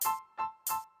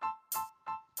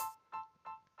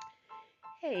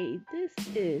Hey, this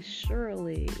is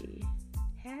Shirley.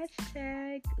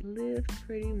 Live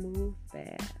pretty, move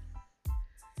fast.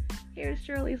 Here at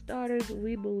Shirley's Daughters,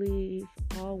 we believe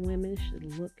all women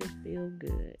should look and feel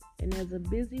good. And as a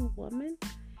busy woman,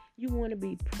 you want to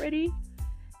be pretty,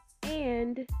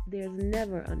 and there's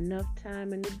never enough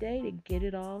time in the day to get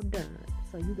it all done.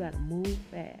 So you got to move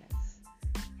fast.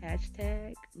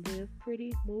 Live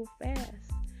pretty, move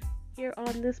fast. Here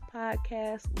on this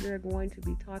podcast, we're going to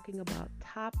be talking about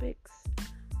topics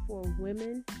for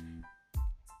women,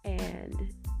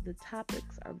 and the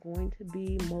topics are going to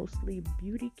be mostly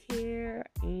beauty care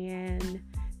and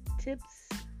tips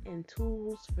and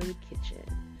tools for the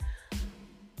kitchen.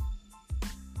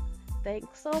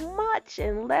 Thanks so much,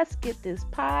 and let's get this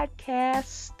podcast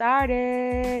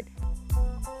started.